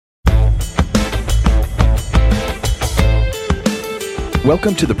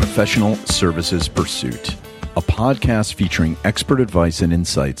Welcome to the Professional Services Pursuit, a podcast featuring expert advice and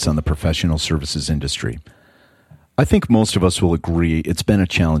insights on the professional services industry. I think most of us will agree it's been a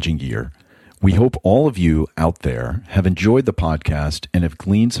challenging year. We hope all of you out there have enjoyed the podcast and have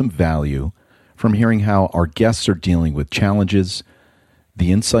gleaned some value from hearing how our guests are dealing with challenges,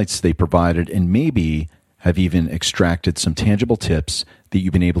 the insights they provided, and maybe have even extracted some tangible tips that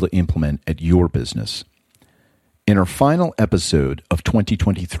you've been able to implement at your business. In our final episode of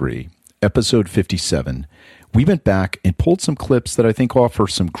 2023, episode 57, we went back and pulled some clips that I think offer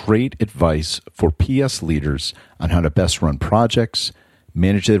some great advice for PS leaders on how to best run projects,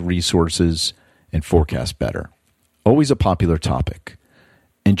 manage their resources, and forecast better. Always a popular topic.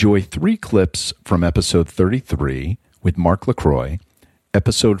 Enjoy 3 clips from episode 33 with Marc Lacroix,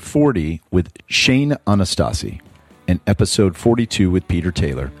 episode 40 with Shane Anastasi, and episode 42 with Peter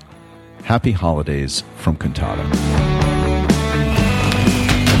Taylor. Happy holidays from Cantata.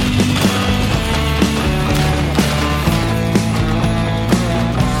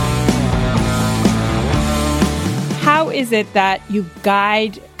 How is it that you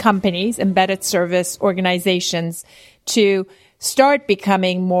guide companies, embedded service organizations, to start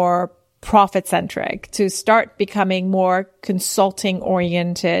becoming more profit-centric, to start becoming more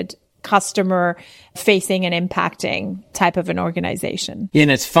consulting-oriented, customer-facing and impacting type of an organization? Yeah,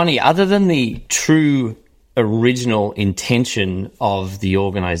 and it's funny, other than the true original intention of the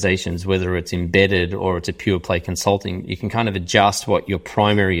organizations, whether it's embedded or it's a pure play consulting, you can kind of adjust what your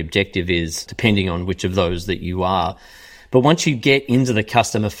primary objective is depending on which of those that you are. But once you get into the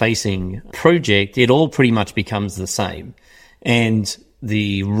customer-facing project, it all pretty much becomes the same. And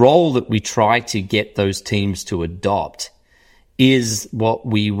the role that we try to get those teams to adopt is what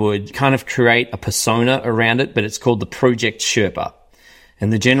we would kind of create a persona around it, but it's called the Project Sherpa.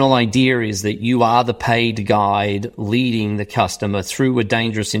 And the general idea is that you are the paid guide leading the customer through a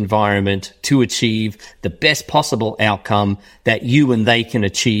dangerous environment to achieve the best possible outcome that you and they can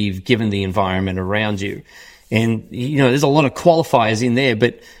achieve given the environment around you. And, there's a lot of qualifiers in there,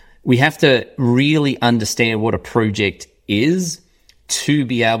 but we have to really understand what a project is to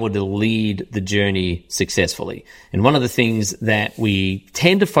be able to lead the journey successfully. And one of the things that we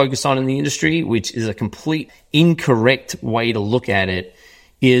tend to focus on in the industry, which is a complete incorrect way to look at it,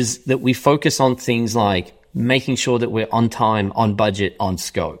 is that we focus on things like making sure that we're on time, on budget, on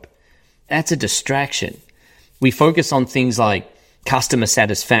scope. That's a distraction. We focus on things like customer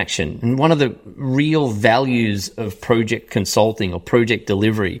satisfaction. And one of the real values of project consulting or project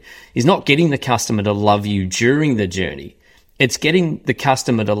delivery is not getting the customer to love you during the journey. It's getting the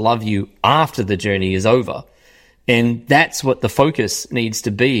customer to love you after the journey is over. And that's what the focus needs to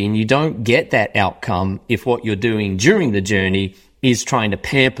be. And you don't get that outcome if what you're doing during the journey is trying to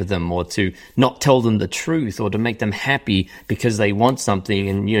pamper them or to not tell them the truth or to make them happy because they want something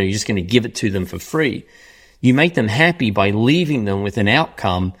and you're just going to give it to them for free. You make them happy by leaving them with an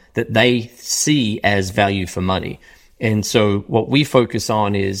outcome that they see as value for money. And so what we focus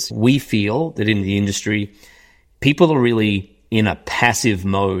on is we feel that in the industry, people are really in a passive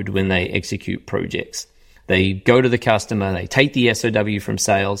mode when they execute projects. They go to the customer, they take the SOW from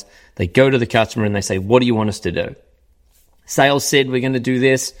sales, they go to the customer and they say, what do you want us to do? Sales said we're going to do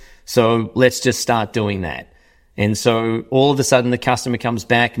this, so let's just start doing that. And so all of a sudden the customer comes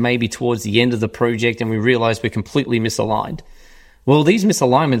back maybe towards the end of the project and we realize we're completely misaligned. Well, these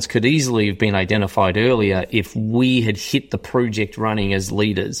misalignments could easily have been identified earlier if we had hit the project running as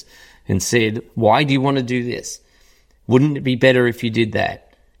leaders and said, why do you want to do this? Wouldn't it be better if you did that?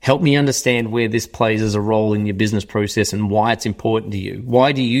 Help me understand where this plays as a role in your business process and why it's important to you.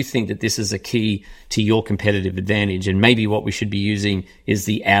 Why do you think that this is a key to your competitive advantage? And maybe what we should be using is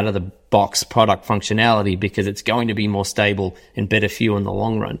the out-of-the-box product functionality because it's going to be more stable and better for you in the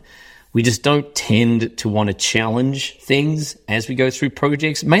long run. We just don't tend to want to challenge things as we go through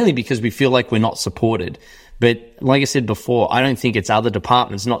projects, mainly because we feel like we're not supported. But like I said before, I don't think it's other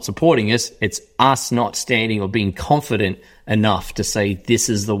departments not supporting us. It's us not standing or being confident enough to say, this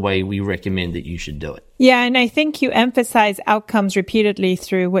is the way we recommend that you should do it. Yeah, and I think you emphasize outcomes repeatedly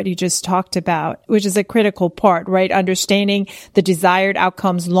through what you just talked about, which is a critical part, right? Understanding the desired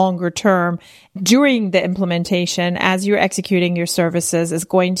outcomes longer term during the implementation as you're executing your services is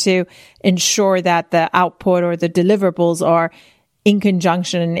going to ensure that the output or the deliverables are in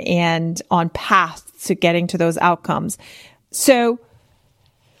conjunction and on path to getting to those outcomes. So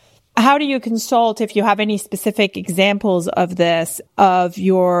How do you consult, if you have any specific examples of this, of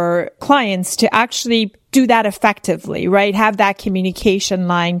your clients to actually do that effectively, right? Have that communication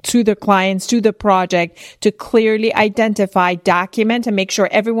line to the clients, to the project, to clearly identify, document, and make sure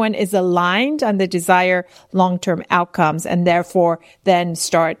everyone is aligned on the desired long-term outcomes, and therefore then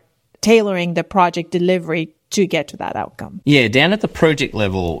start tailoring the project delivery to get to that outcome. Yeah, down at the project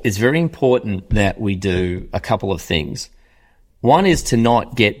level, it's very important that we do a couple of things. One is to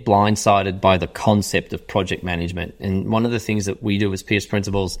not get blindsided by the concept of project management. And one of the things that we do as Pierce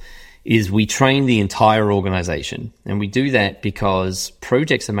Principals is we train the entire organization. And we do that because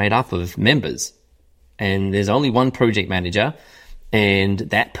projects are made up of members. And there's only one project manager, and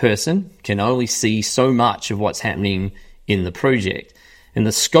that person can only see so much of what's happening in the project. And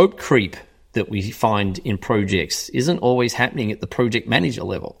the scope creep that we find in projects isn't always happening at the project manager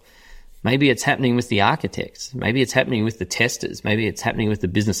level. Maybe it's happening with the architects. Maybe it's happening with the testers. Maybe it's happening with the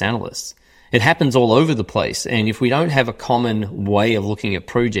business analysts. It happens all over the place. And if we don't have a common way of looking at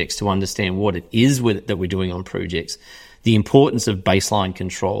projects to understand what it is that we're doing on projects, the importance of baseline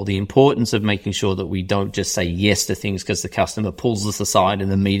control, the importance of making sure that we don't just say yes to things because the customer pulls us aside in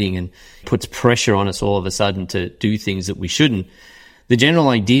the meeting and puts pressure on us all of a sudden to do things that we shouldn't. The general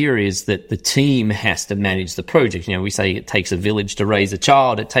idea is that the team has to manage the project. You know, we say it takes a village to raise a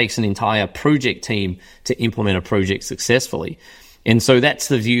child. It takes an entire project team to implement a project successfully. And so that's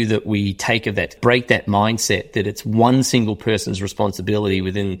the view that we take of that, break that mindset that it's one single person's responsibility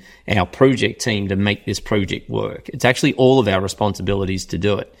within our project team to make this project work. It's actually all of our responsibilities to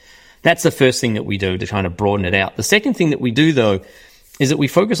do it. That's the first thing that we do to try to broaden it out. The second thing that we do, though, is that we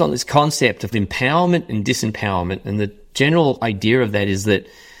focus on this concept of empowerment and disempowerment. And the general idea of that is that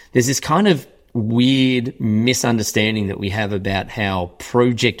there's this kind of weird misunderstanding that we have about how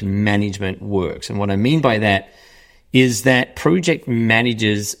project management works. And what I mean by that is that project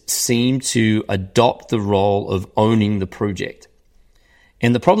managers seem to adopt the role of owning the project.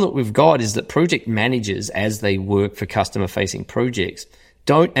 And the problem that we've got is that project managers, as they work for customer-facing projects,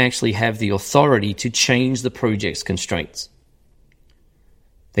 don't actually have the authority to change the project's constraints.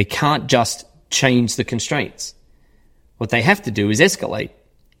 They can't just change the constraints. What they have to do is escalate.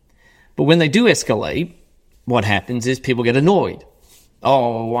 But when they do escalate, what happens is people get annoyed.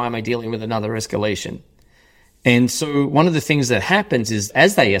 Oh, why am I dealing with another escalation? And so one of the things that happens is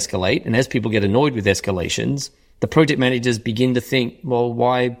as they escalate and as people get annoyed with escalations, the project managers begin to think, well,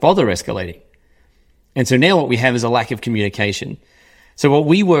 why bother escalating? And so now what we have is a lack of communication. So what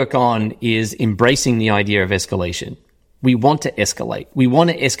we work on is embracing the idea of escalation. We want to escalate. We want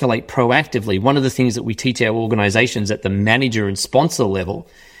to escalate proactively. One of the things that we teach our organizations at the manager and sponsor level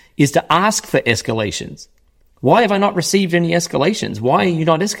is to ask for escalations. Why have I not received any escalations? Why are you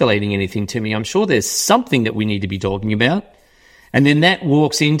not escalating anything to me? I'm sure there's something that we need to be talking about. And then that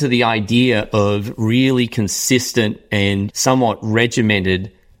walks into the idea of really consistent and somewhat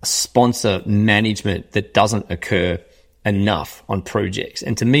regimented sponsor management that doesn't occur enough on projects.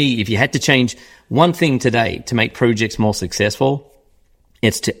 And to me, if you had to change one thing today to make projects more successful,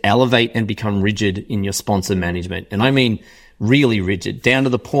 it's to elevate and become rigid in your sponsor management. And I mean really rigid, down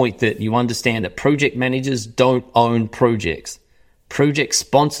to the point that you understand that project managers don't own projects. Project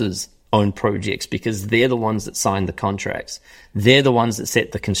sponsors own projects because they're the ones that sign the contracts. They're the ones that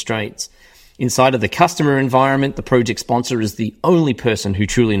set the constraints. Inside of the customer environment, the project sponsor is the only person who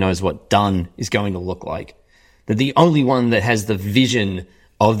truly knows what done is going to look like. They're the only one that has the vision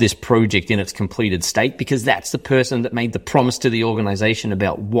of this project in its completed state because that's the person that made the promise to the organization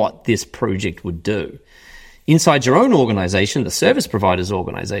about what this project would do. Inside your own organization, the service provider's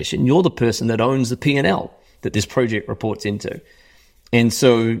organization, you're the person that owns the P&L that this project reports into. And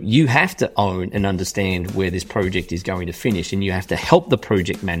so you have to own and understand where this project is going to finish, and you have to help the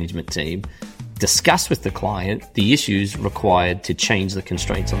project management team discuss with the client the issues required to change the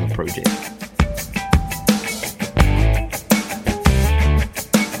constraints on the project.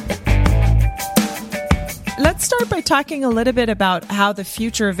 Let's start by talking a little bit about how the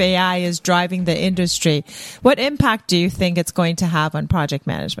future of AI is driving the industry. What impact do you think it's going to have on project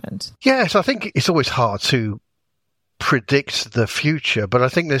management? Yes, I think it's always hard to predict the future, but I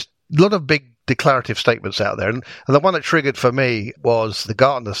think there's a lot of big declarative statements out there. And the one that triggered for me was the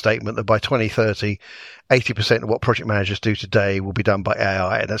Gartner statement that by 2030, 80% of what project managers do today will be done by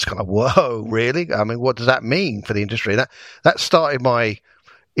AI. And that's kind of, whoa, really? I mean, what does that mean for the industry? That started my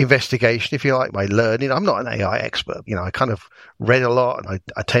investigation, if you like, my learning. I'm not an AI expert. You know, I kind of read a lot and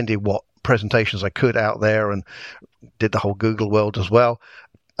I attended what presentations I could out there and did the whole Google world as well.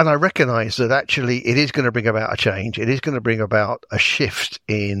 And I recognize that actually it is going to bring about a change. It is going to bring about a shift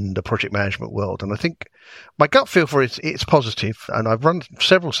in the project management world. And I think my gut feel for it, it's positive. And I've run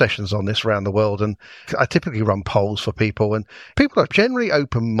several sessions on this around the world, and I typically run polls for people, and people are generally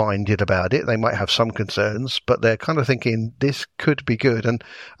open-minded about it. They might have some concerns, but they're kind of thinking this could be good. And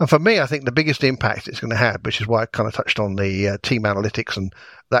for me, I think the biggest impact it's going to have, which is why I kind of touched on the team analytics and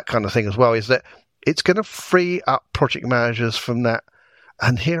that kind of thing as well, is that it's going to free up project managers from that.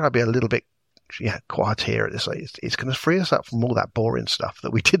 And here I'll be a little bit quiet here at this. It's going to free us up from all that boring stuff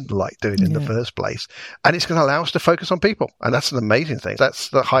that we didn't like doing in the first place. And it's going to allow us to focus on people. And that's an amazing thing. That's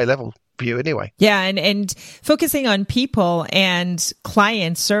the high level view anyway. Yeah. And focusing on people and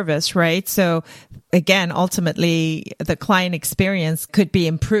client service, right? So again, ultimately, the client experience could be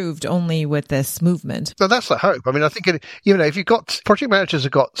improved only with this movement. So that's the hope. I mean, I think, if you've got project managers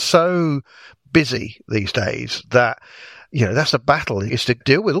have got so busy these days that that's a battle, is to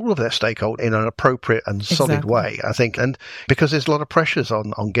deal with all of their stakeholders in an appropriate and solid way, I think. And because there's a lot of pressures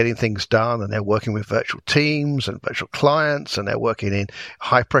on getting things done, and they're working with virtual teams and virtual clients, and they're working in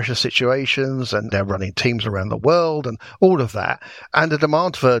high pressure situations, and they're running teams around the world and all of that. And the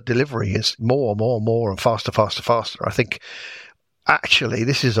demand for delivery is more and faster. I think actually,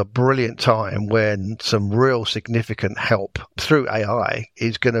 this is a brilliant time when some real significant help through AI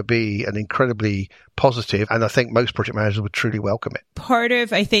is going to be an incredibly positive, and I think most project managers would truly welcome it. Part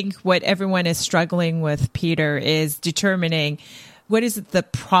of, I think, what everyone is struggling with, Peter, is determining what is the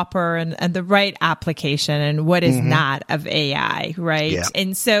proper and the right application and what is not of AI, right? Yeah.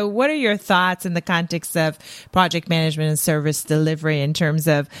 And so what are your thoughts in the context of project management and service delivery in terms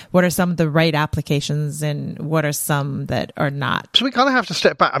of what are some of the right applications and what are some that are not? So we kind of have to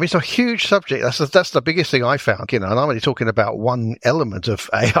step back. I mean, it's a huge subject. That's the biggest thing I found, and I'm only talking about one element of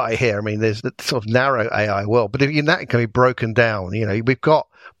AI here. I mean, there's the sort of narrow AI world, but if that can be broken down, we've got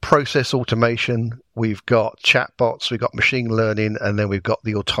process automation, we've got chatbots, we've got machine learning, and then we've got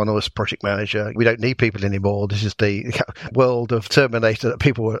the autonomous project manager. We don't need people anymore. This is the world of Terminator that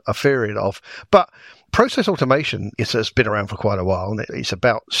people are fearing of. But process automation has been around for quite a while, and it's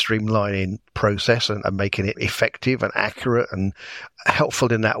about streamlining process and making it effective and accurate and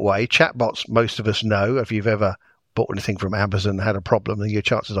helpful in that way. Chatbots, most of us know, if you've ever bought anything from Amazon, had a problem, and your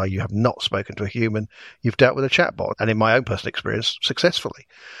chances are you have not spoken to a human, you've dealt with a chatbot. And in my own personal experience, successfully.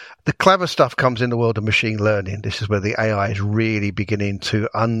 The clever stuff comes in the world of machine learning. This is where the AI is really beginning to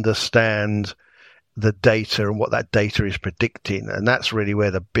understand the data and what that data is predicting. And that's really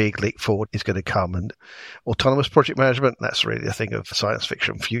where the big leap forward is going to come. And autonomous project management, that's really a thing of science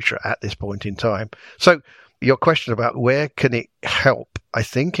fiction future at this point in time. So your question about where can it help? I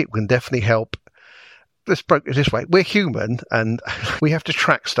think it can definitely help. Let's break it this way. We're human, and we have to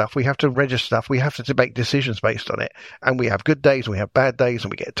track stuff. We have to register stuff. We have to make decisions based on it. And we have good days, and we have bad days,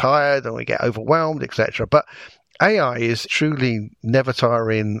 and we get tired, and we get overwhelmed, etc. But AI is truly never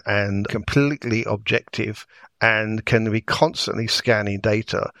tiring and completely objective, and can be constantly scanning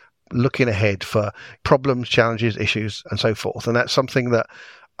data, looking ahead for problems, challenges, issues, and so forth. And that's something that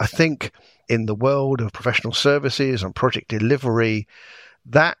I think in the world of professional services and project delivery,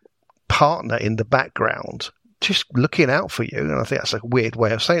 that partner in the background just looking out for you. And I think that's a weird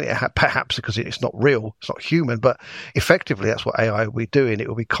way of saying it, perhaps because it's not real, it's not human, but effectively that's what AI will be doing. It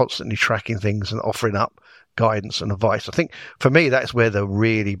will be constantly tracking things and offering up guidance and advice. I think for me, that's where the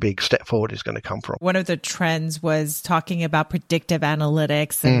really big step forward is going to come from. One of the trends was talking about predictive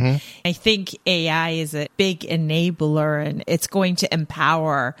analytics. And I think AI is a big enabler, and it's going to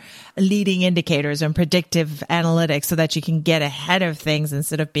empower leading indicators and predictive analytics so that you can get ahead of things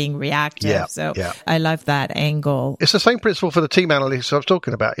instead of being reactive. I love that angle. It's the same principle for the team analytics I was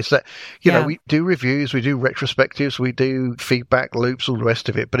talking about. It's that, we do reviews, we do retrospectives, we do feedback loops, all the rest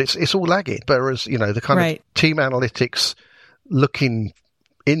of it, but it's all lagging. Whereas, the kind of team analytics looking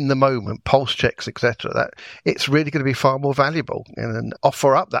in the moment, pulse checks, etc., that it's really going to be far more valuable and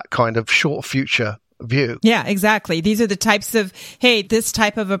offer up that kind of short future view. Yeah, exactly. These are the types of, hey, this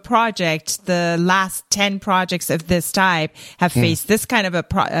type of a project, the last 10 projects of this type have faced this kind of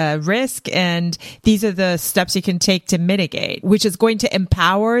a risk, and these are the steps you can take to mitigate, which is going to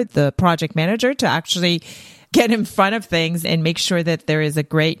empower the project manager to actually get in front of things and make sure that there is a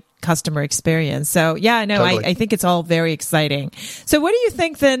great customer experience. So totally. I think it's all very exciting. So what do you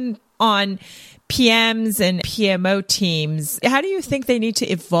think then on PMs and PMO teams? How do you think they need to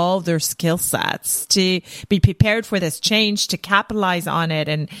evolve their skill sets to be prepared for this change, to capitalize on it,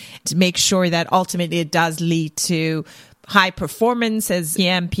 and to make sure that ultimately it does lead to high performance as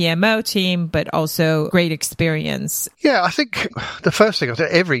PM, PMO team, but also great experience? Yeah, I think the first thing,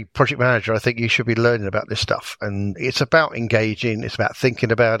 every project manager, I think you should be learning about this stuff. And it's about engaging. It's about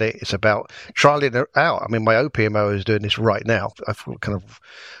thinking about it. It's about trialing it out. I mean, my OPMO is doing this right now. I've kind of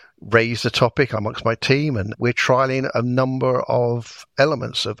raised the topic amongst my team, and we're trialing a number of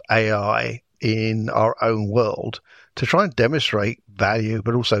elements of AI in our own world to try and demonstrate value,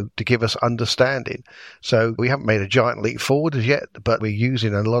 but also to give us understanding. So we haven't made a giant leap forward as yet, but we're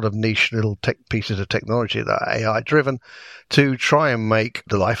using a lot of niche little pieces of technology that are AI driven to try and make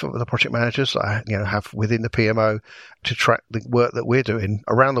the life of the project managers I have within the PMO to track the work that we're doing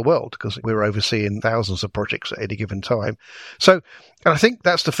around the world, because we're overseeing thousands of projects at any given time. So, and I think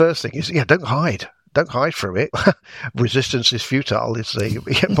that's the first thing is, don't hide. Don't hide from it. Resistance is futile is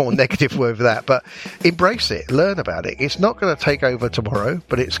the more negative word for that. But embrace it. Learn about it. It's not going to take over tomorrow,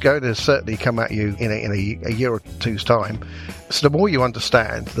 but it's going to certainly come at you in a year or two's time. So the more you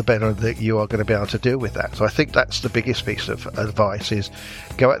understand, the better that you are going to be able to deal with that. So I think that's the biggest piece of advice is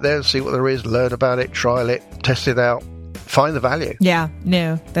go out there and see what there is, learn about it, trial it, test it out, find the value. Yeah,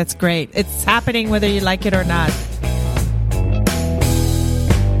 no, that's great. It's happening whether you like it or not.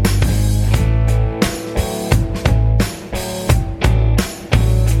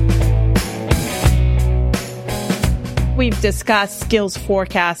 We've discussed skills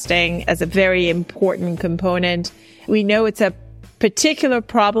forecasting as a very important component. We know it's a particular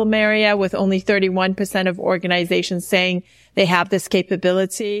problem area with only 31% of organizations saying they have this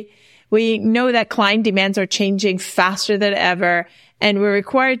capability. We know that client demands are changing faster than ever, and we're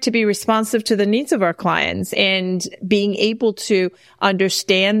required to be responsive to the needs of our clients and being able to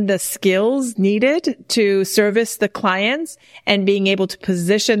understand the skills needed to service the clients and being able to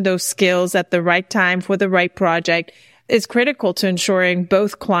position those skills at the right time for the right project is critical to ensuring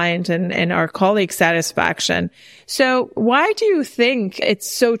both client and our colleague satisfaction. So why do you think it's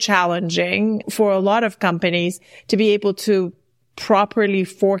so challenging for a lot of companies to be able to properly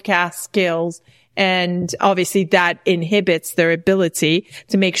forecast skills? And obviously that inhibits their ability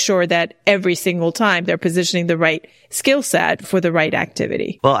to make sure that every single time they're positioning the right skill set for the right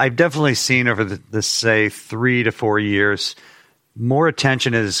activity. Well, I've definitely seen over the say 3 to 4 years, more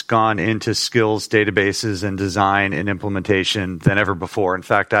attention has gone into skills databases and design and implementation than ever before. In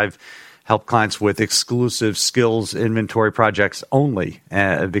fact, I've helped clients with exclusive skills inventory projects only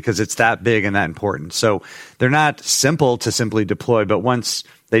because it's that big and that important. So they're not simple to simply deploy, but once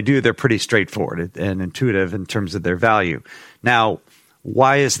they do, they're pretty straightforward and intuitive in terms of their value. Now,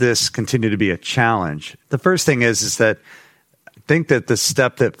 why is this continue to be a challenge? The first thing is that I think that the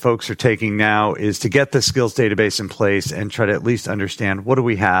step that folks are taking now is to get the skills database in place and try to at least understand what do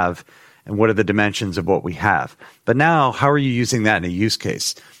we have and what are the dimensions of what we have. But now, how are you using that in a use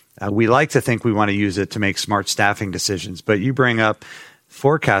case? We like to think we want to use it to make smart staffing decisions, but you bring up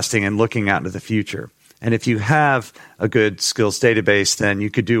forecasting and looking out into the future. And if you have a good skills database, then you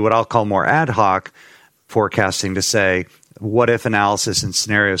could do what I'll call more ad hoc forecasting to say, what if analysis and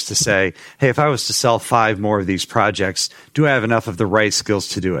scenarios to say, hey, if I was to sell 5 more of these projects, do I have enough of the right skills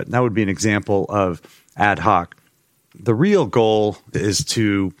to do it? And that would be an example of ad hoc. The real goal is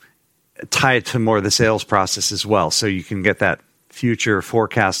to tie it to more of the sales process as well. So you can get that future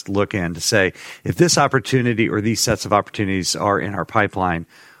forecast look in to say, if this opportunity or these sets of opportunities are in our pipeline,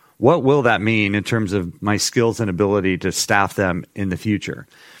 what will that mean in terms of my skills and ability to staff them in the future?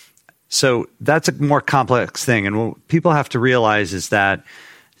 So that's a more complex thing. And what people have to realize is that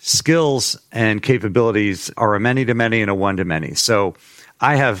skills and capabilities are a many-to-many and a one-to-many. So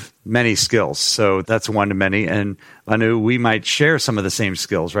I have many skills, so that's a one-to-many. And Anu, we might share some of the same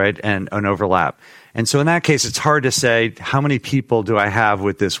skills, right, and an overlap. And so in that case, it's hard to say, how many people do I have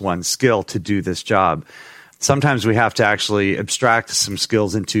with this one skill to do this job? Sometimes we have to actually abstract some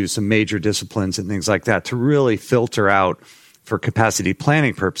skills into some major disciplines and things like that to really filter out for capacity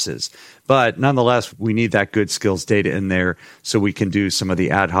planning purposes. But nonetheless, we need that good skills data in there so we can do some of the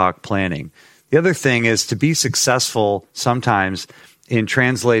ad hoc planning. The other thing is to be successful sometimes in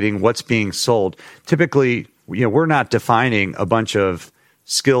translating what's being sold. Typically, we're not defining a bunch of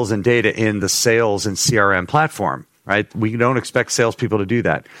skills and data in the sales and CRM platform, right? We don't expect salespeople to do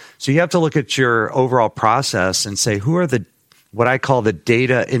that. So you have to look at your overall process and say, who are what I call the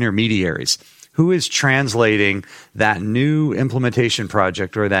data intermediaries? Who is translating that new implementation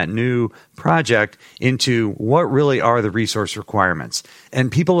project or that new project into what really are the resource requirements? And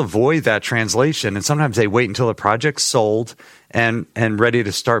people avoid that translation, and sometimes they wait until the project's sold and ready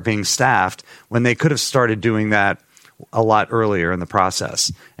to start being staffed when they could have started doing that a lot earlier in the process.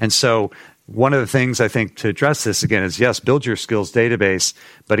 And so One of the things I think to address this again is, yes, build your skills database,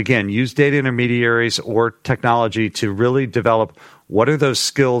 but again, use data intermediaries or technology to really develop what are those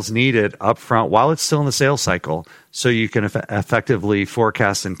skills needed up front while it's still in the sales cycle, so you can effectively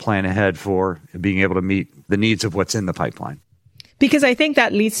forecast and plan ahead for being able to meet the needs of what's in the pipeline. Because I think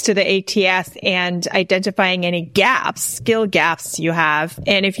that leads to the ATS and identifying any gaps, skill gaps you have.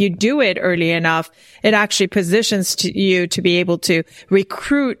 And if you do it early enough, it actually positions you to be able to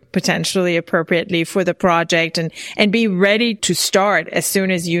recruit potentially appropriately for the project and be ready to start as soon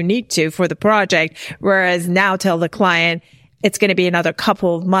as you need to for the project. Whereas now tell the client, it's going to be another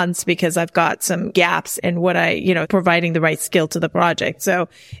couple of months because I've got some gaps in what providing the right skill to the project. So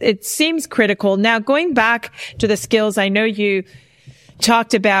it seems critical. Now, going back to the skills, I know you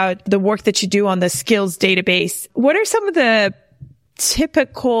talked about the work that you do on the skills database. What are some of the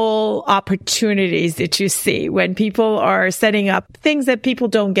typical opportunities that you see when people are setting up things that people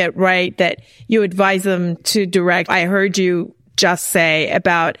don't get right that you advise them to direct? I heard you just say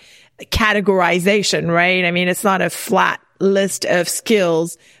about categorization, right? I mean, it's not a flat list of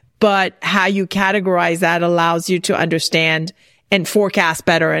skills, but how you categorize that allows you to understand and forecast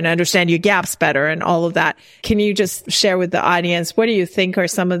better and understand your gaps better and all of that. Can you just share with the audience, what do you think are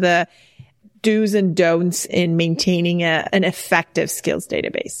some of the do's and don'ts in maintaining an effective skills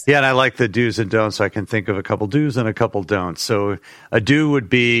database? Yeah, and I like the do's and don'ts. So I can think of a couple do's and a couple don'ts. So a do would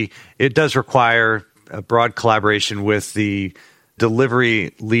be, it does require a broad collaboration with the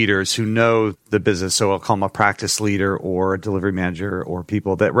delivery leaders who know the business. So I'll call them a practice leader or a delivery manager or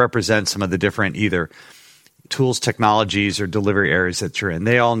people that represent some of the different either tools, technologies, or delivery areas that you're in.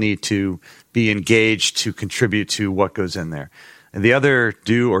 They all need to be engaged to contribute to what goes in there. And the other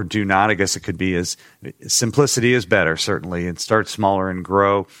do or do not, I guess it could be, is simplicity is better, certainly, and start smaller and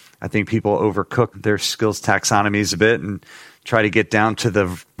grow. I think people overcook their skills taxonomies a bit and try to get down to the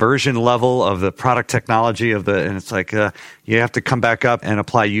version level of the product technology and it's like you have to come back up and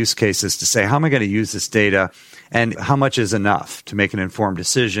apply use cases to say, how am I going to use this data and how much is enough to make an informed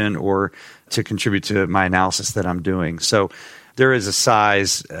decision or to contribute to my analysis that I'm doing. So there is a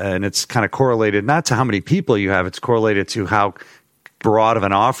size, and it's kind of correlated not to how many people you have, it's correlated to how broad of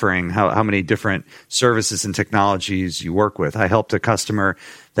an offering, how many different services and technologies you work with. I helped a customer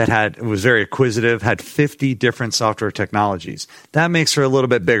that was very acquisitive, had 50 different software technologies. That makes for a little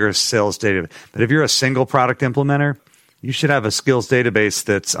bit bigger sales data. But if you're a single product implementer, you should have a skills database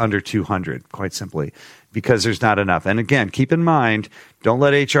that's under 200, quite simply, because there's not enough. And again, keep in mind, don't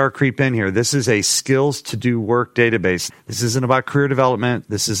let HR creep in here. This is a skills to do work database. This isn't about career development.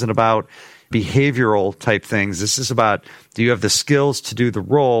 This isn't about behavioral type things. This is about, do you have the skills to do the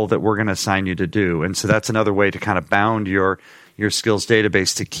role that we're going to assign you to do? And so that's another way to kind of bound your skills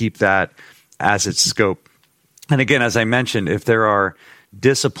database to keep that as its scope. And again, as I mentioned, if there are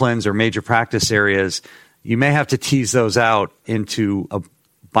disciplines or major practice areas, you may have to tease those out into a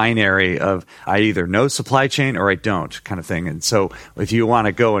binary of I either know supply chain or I don't kind of thing. And so if you want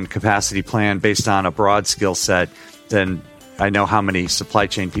to go and capacity plan based on a broad skill set, then I know how many supply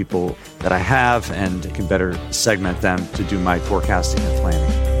chain people that I have and can better segment them to do my forecasting and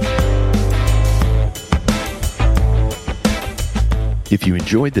planning. If you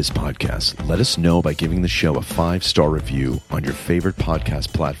enjoyed this podcast, let us know by giving the show a 5-star review on your favorite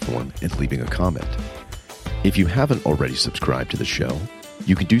podcast platform and leaving a comment. If you haven't already subscribed to the show,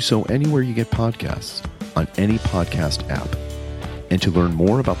 you can do so anywhere you get podcasts, on any podcast app. And to learn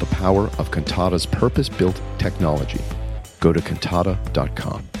more about the power of Cantata's purpose-built technology, go to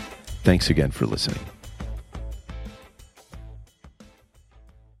cantata.com. Thanks again for listening.